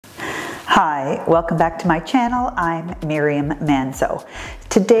Hi, welcome back to my channel. I'm Miriam Manzo.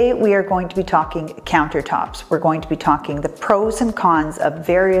 Today we are going to be talking countertops. We're going to be talking the pros and cons of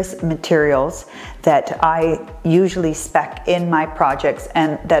various materials that I usually spec in my projects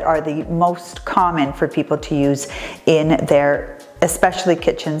and that are the most common for people to use in their especially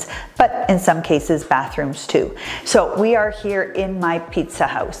kitchens, but in some cases bathrooms too. So we are here in my pizza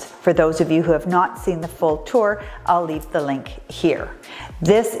house. For those of you who have not seen the full tour, I'll leave the link here.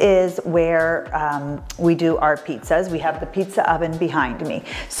 This is where we do our pizzas. We have the pizza oven behind me.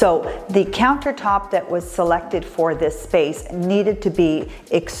 So the countertop that was selected for this space needed to be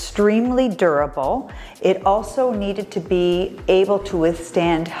extremely durable. It also needed to be able to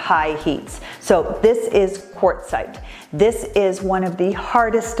withstand high heats. So this is quartzite. This is one of the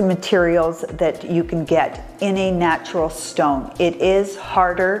hardest materials that you can get in a natural stone. It is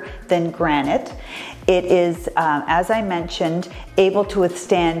harder than granite. It is, as I mentioned, able to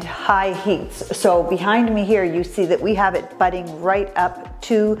withstand high heats. So behind me here, you see that we have it butting right up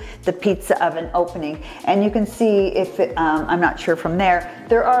to the pizza oven opening. And you can see if it, I'm not sure from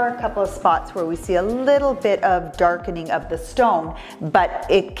there are a couple of spots where we see a little bit of darkening of the stone, but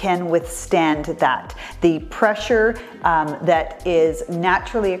it can withstand that. The pressure that is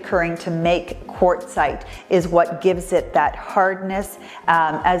naturally occurring to make quartzite is what gives it that hardness,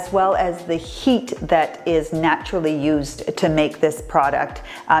 as well as the heat that is naturally used to make this product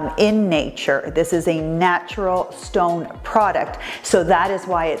in nature. This is a natural stone product, so that is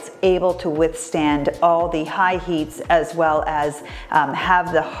why it's able to withstand all the high heats as well as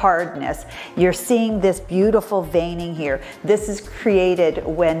have the hardness. You're seeing this beautiful veining here. This is created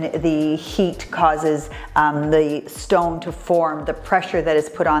when the heat causes the stone to form, the pressure that is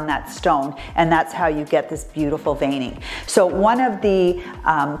put on that stone, and that's how you get this beautiful veining. So one of the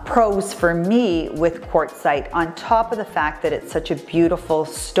pros for me with quartzite, on top of the fact that it's such a beautiful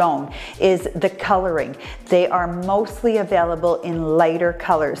stone, is the coloring. They are mostly available in lighter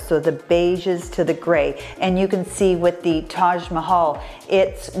colors, so the beiges to the gray. And you can see with the Taj Mahal,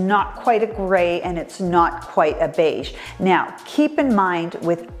 it's not quite a gray and it's not quite a beige. Now, keep in mind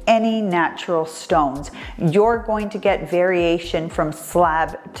with any natural stones, you're going to get variation from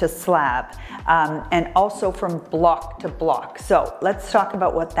slab to slab and also from block to block. So let's talk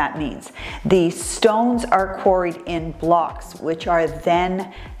about what that means. The stones are quarried in blocks, which are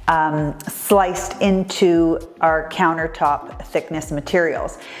then sliced into our countertop thickness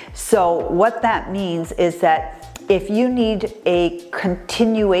materials. So what that means is that if you need a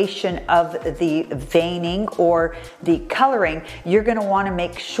continuation of the veining or the coloring, you're going to want to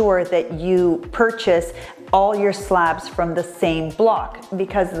make sure that you purchase all your slabs from the same block,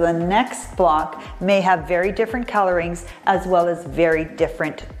 because the next block may have very different colorings as well as very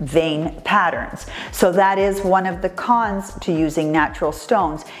different vein patterns. So that is one of the cons to using natural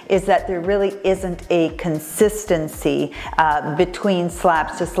stones, is that there really isn't a consistency between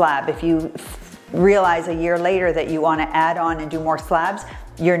slabs to slab. If you realize a year later that you want to add on and do more slabs,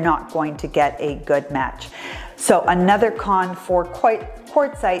 you're not going to get a good match. So another con for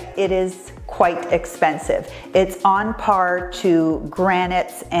quartzite, it is quite expensive. It's on par to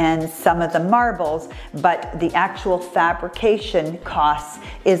granites and some of the marbles, but the actual fabrication costs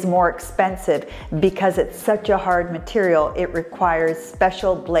is more expensive because it's such a hard material. It requires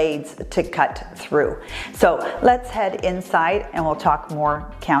special blades to cut through. So let's head inside and we'll talk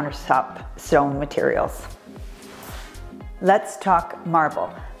more countertop stone materials. Let's talk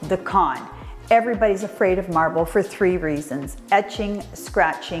marble. The con. Everybody's afraid of marble for three reasons: etching,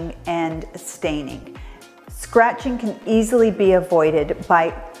 scratching, and staining. Scratching can easily be avoided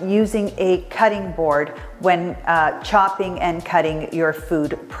by using a cutting board when chopping and cutting your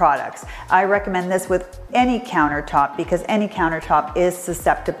food products. I recommend this with any countertop because any countertop is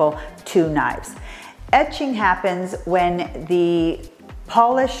susceptible to knives. Etching happens when the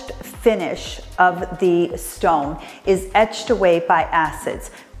polished finish of the stone is etched away by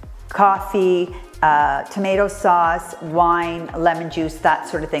acids. Coffee, tomato sauce, wine, lemon juice, that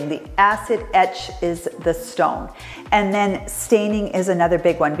sort of thing. The acid etch is the stone. And then staining is another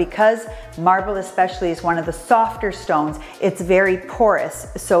big one. Because marble especially is one of the softer stones, it's very porous.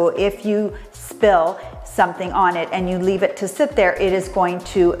 So if you spill something on it and you leave it to sit there, it is going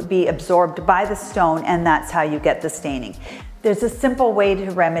to be absorbed by the stone, and that's how you get the staining. There's a simple way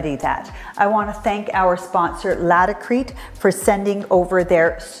to remedy that. I want to thank our sponsor Laticrete for sending over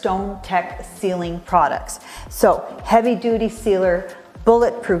their Stone Tech sealing products. So heavy duty sealer,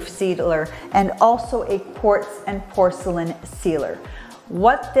 bulletproof sealer, and also a quartz and porcelain sealer.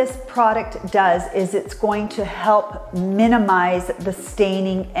 What this product does is it's going to help minimize the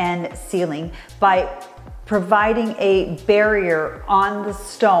staining and sealing by providing a barrier on the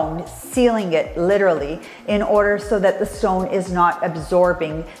stone, sealing it literally in order so that the stone is not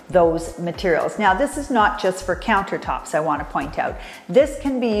absorbing those materials. Now, this is not just for countertops, I want to point out. This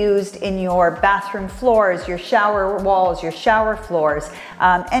can be used in your bathroom floors, your shower walls, your shower floors,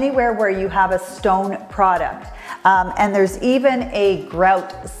 anywhere where you have a stone product. And there's even a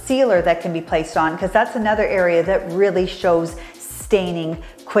grout sealer that can be placed on, because that's another area that really shows staining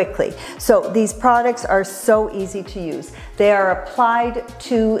quickly. So these products are so easy to use. They are applied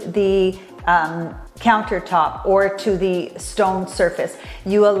to the countertop or to the stone surface.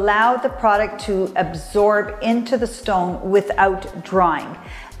 You allow the product to absorb into the stone without drying.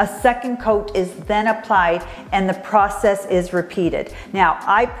 A second coat is then applied and the process is repeated. Now,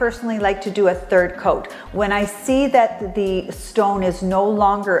 I personally like to do a third coat. When I see that the stone is no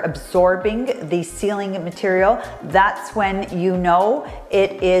longer absorbing the sealing material, that's when you know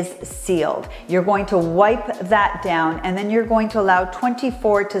it is sealed. You're going to wipe that down and then you're going to allow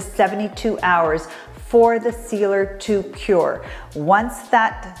 24 to 72 hours for the sealer to cure. Once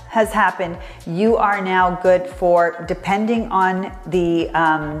that has happened, you are now good for, depending on the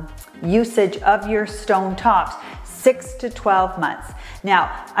usage of your stone tops, 6 to 12 months.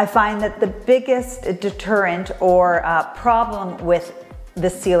 Now, I find that the biggest deterrent or problem with the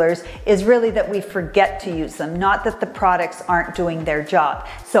sealers is really that we forget to use them, not that the products aren't doing their job.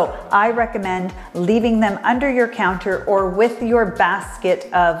 So I recommend leaving them under your counter or with your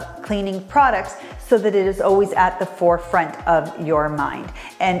basket of cleaning products so that it is always at the forefront of your mind.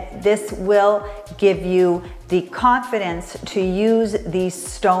 And this will give you the confidence to use these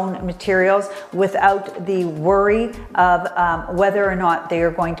stone materials without the worry of whether or not they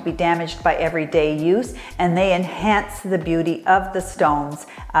are going to be damaged by everyday use, and they enhance the beauty of the stones,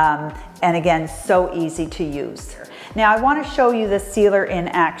 and again, so easy to use. Now I want to show you the sealer in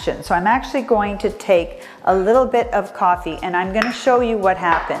action. So I'm actually going to take a little bit of coffee and I'm going to show you what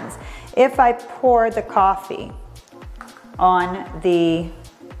happens. If I pour the coffee on the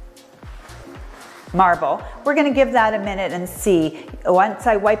marble, we're going to give that a minute and see. Once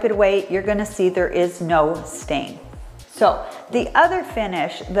I wipe it away, you're going to see there is no stain. So the other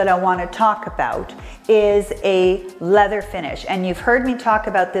finish that I want to talk about is a leather finish, and you've heard me talk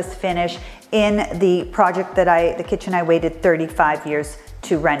about this finish in the project that the kitchen I waited 35 years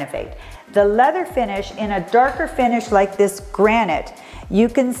to renovate. The leather finish in a darker finish like this granite, you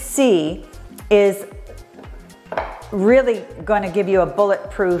can see is really going to give you a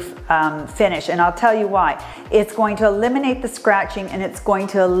bulletproof finish, and I'll tell you why. It's going to eliminate the scratching and it's going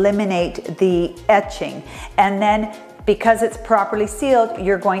to eliminate the etching, and then because it's properly sealed,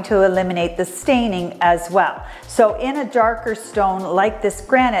 you're going to eliminate the staining as well. So in a darker stone like this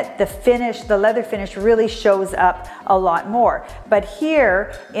granite, the finish, the leather finish really shows up a lot more. But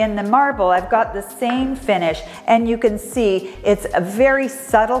here in the marble, I've got the same finish, and you can see it's a very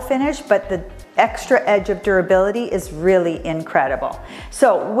subtle finish, but the extra edge of durability is really incredible.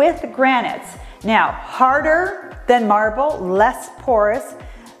 So with granites, now harder than marble, less porous,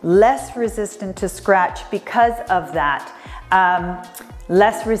 less resistant to scratch because of that,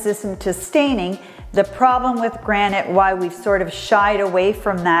 less resistant to staining. The problem with granite, why we've sort of shied away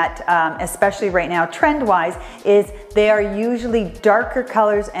from that, especially right now trend-wise, is they are usually darker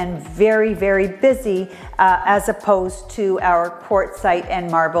colors and very, very busy as opposed to our quartzite and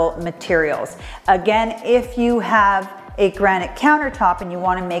marble materials. Again, if you have a granite countertop and you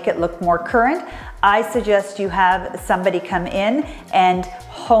want to make it look more current, I suggest you have somebody come in and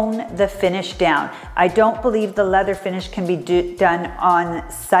hone the finish down. I don't believe the leather finish can be done on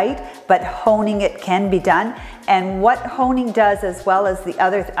site, but honing it can be done. And what honing does, as well as the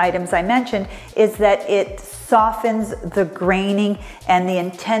other items I mentioned, is that it softens the graining and the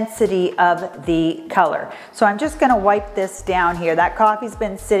intensity of the color. So I'm just going to wipe this down here. That coffee's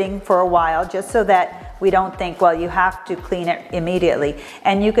been sitting for a while, just so that we don't think, well, you have to clean it immediately.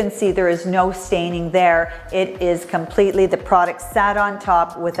 And you can see there is no staining there. It is completely, the product sat on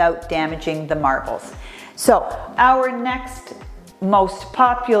top without damaging the marbles. So our next most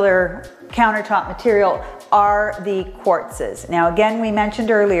popular countertop material are the quartzes. Now again, we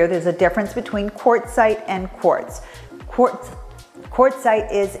mentioned earlier, there's a difference between quartzite and quartz.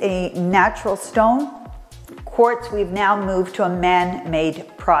 Quartzite is a natural stone. Quartz, we've now moved to a man-made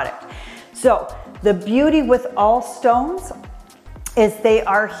product. So the beauty with all stones is they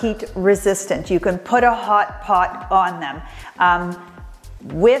are heat resistant. You can put a hot pot on them.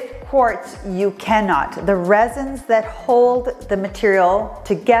 With quartz, you cannot. The resins that hold the material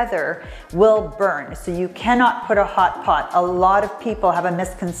together will burn, so you cannot put a hot pot. A lot of people have a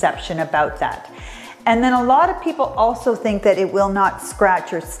misconception about that. And then a lot of people also think that it will not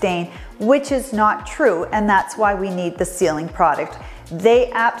scratch or stain, which is not true, and that's why we need the sealing product.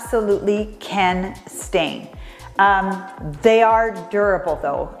 They absolutely can stain. They are durable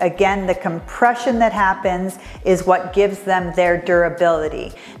though. Again, the compression that happens is what gives them their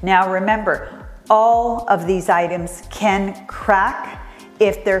durability. Now remember, all of these items can crack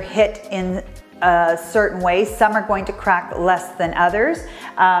if they're hit in a certain way. Some are going to crack less than others.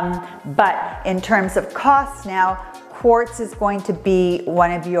 But in terms of cost now, quartz is going to be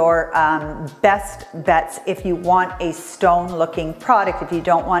one of your best bets if you want a stone looking product. If you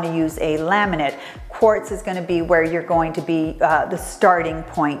don't want to use a laminate, quartz is going to be where you're going to be the starting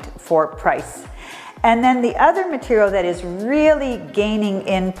point for price. And then the other material that is really gaining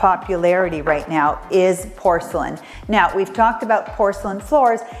in popularity right now is porcelain. Now, we've talked about porcelain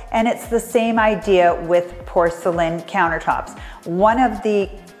floors, and it's the same idea with porcelain countertops. One of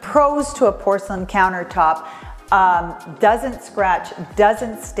the pros to a porcelain countertop doesn't scratch,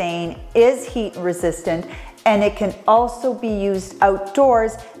 doesn't stain, is heat resistant, and it can also be used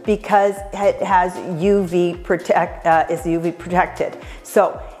outdoors because it has UV protected.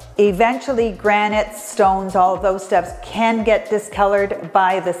 So eventually granites, stones, all of those stuffs can get discolored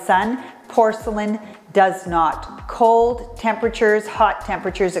by the sun. Porcelain does not. Cold temperatures, hot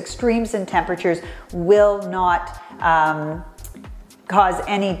temperatures, extremes in temperatures will not cause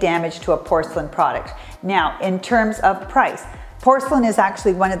any damage to a porcelain product. Now, in terms of price, porcelain is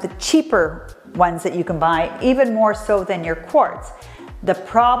actually one of the cheaper ones that you can buy, even more so than your quartz. The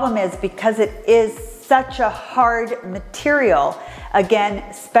problem is because it is such a hard material,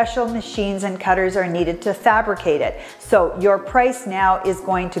 again, special machines and cutters are needed to fabricate it. So your price now is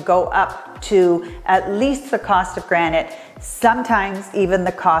going to go up to at least the cost of granite, sometimes even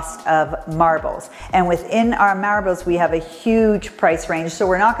the cost of marbles. And within our marbles, we have a huge price range. So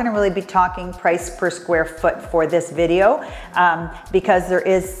we're not going to really be talking price per square foot for this video because there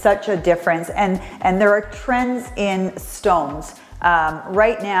is such a difference. And there are trends in stones.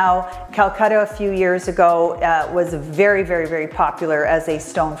 Right now, Calcutta a few years ago was very, very, very popular as a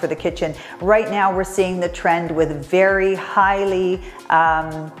stone for the kitchen. Right now, we're seeing the trend with very highly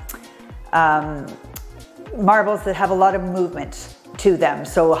marbles that have a lot of movement to them.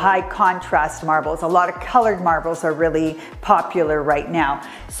 So high contrast marbles, a lot of colored marbles are really popular right now.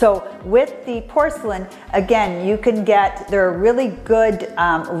 So with the porcelain, again, you can get, they're a really good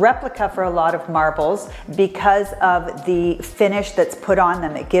replica for a lot of marbles because of the finish that's put on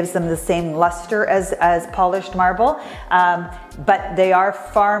them. It gives them the same luster as polished marble, but they are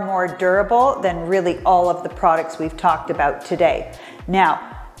far more durable than really all of the products we've talked about today.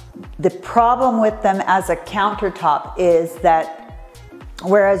 Now, the problem with them as a countertop is that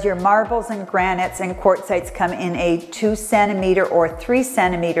whereas your marbles and granites and quartzites come in a 2 centimeter or 3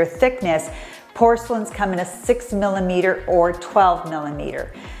 centimeter thickness, porcelains come in a 6 millimeter or 12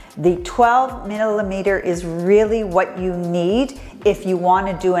 millimeter. The 12 millimeter is really what you need if you want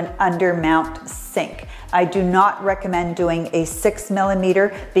to do an undermount sink. I do not recommend doing a 6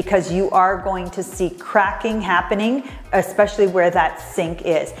 millimeter because you are going to see cracking happening, especially where that sink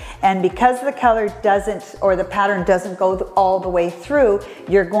is. And because the color doesn't, or the pattern doesn't go all the way through,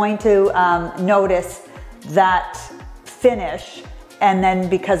 you're going to notice that finish. And then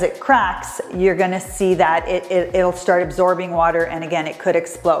because it cracks, you're gonna see that it'll start absorbing water, and again, it could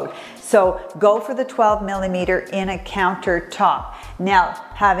explode. So go for the 12 millimeter in a countertop. Now,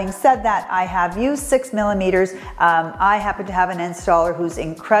 having said that, I have used 6 millimeters. I happen to have an installer who's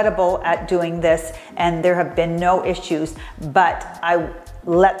incredible at doing this, and there have been no issues, but I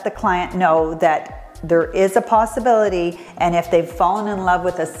let the client know that there is a possibility, and if they've fallen in love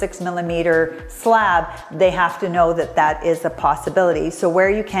with a 6 millimeter slab, they have to know that that is a possibility. So where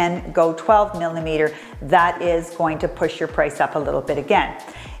you can go 12 millimeter, that is going to push your price up a little bit again.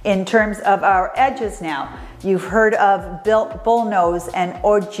 In terms of our edges now, you've heard of bullnose and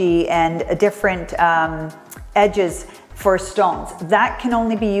oji and different edges for stones. That can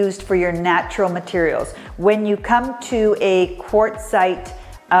only be used for your natural materials. When you come to a quartzite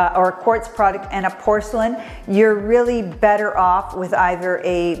or a quartz product and a porcelain, you're really better off with either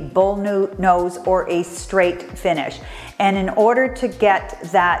a bull nose or a straight finish. And in order to get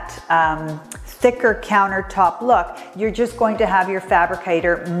that thicker countertop look, you're just going to have your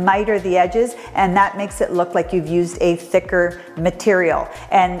fabricator miter the edges, and that makes it look like you've used a thicker material.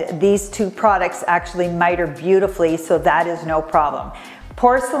 And these two products actually miter beautifully, so that is no problem.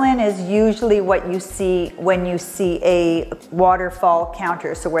 Porcelain is usually what you see when you see a waterfall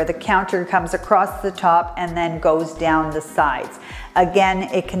counter, so where the counter comes across the top and then goes down the sides. Again,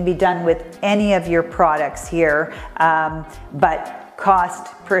 it can be done with any of your products here, but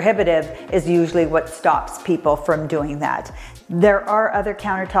cost prohibitive is usually what stops people from doing that. There are other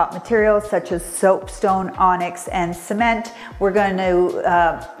countertop materials such as soapstone, onyx, and cement. We're going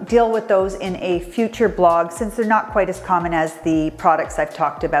to deal with those in a future blog since they're not quite as common as the products I've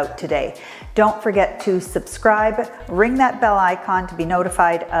talked about today. Don't forget to subscribe, ring that bell icon to be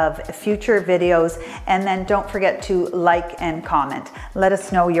notified of future videos, and then don't forget to like and comment. Let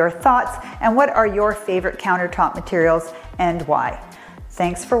us know your thoughts and what are your favorite countertop materials and why.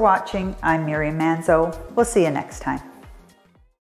 Thanks for watching. I'm Miriam Manzo. We'll see you next time.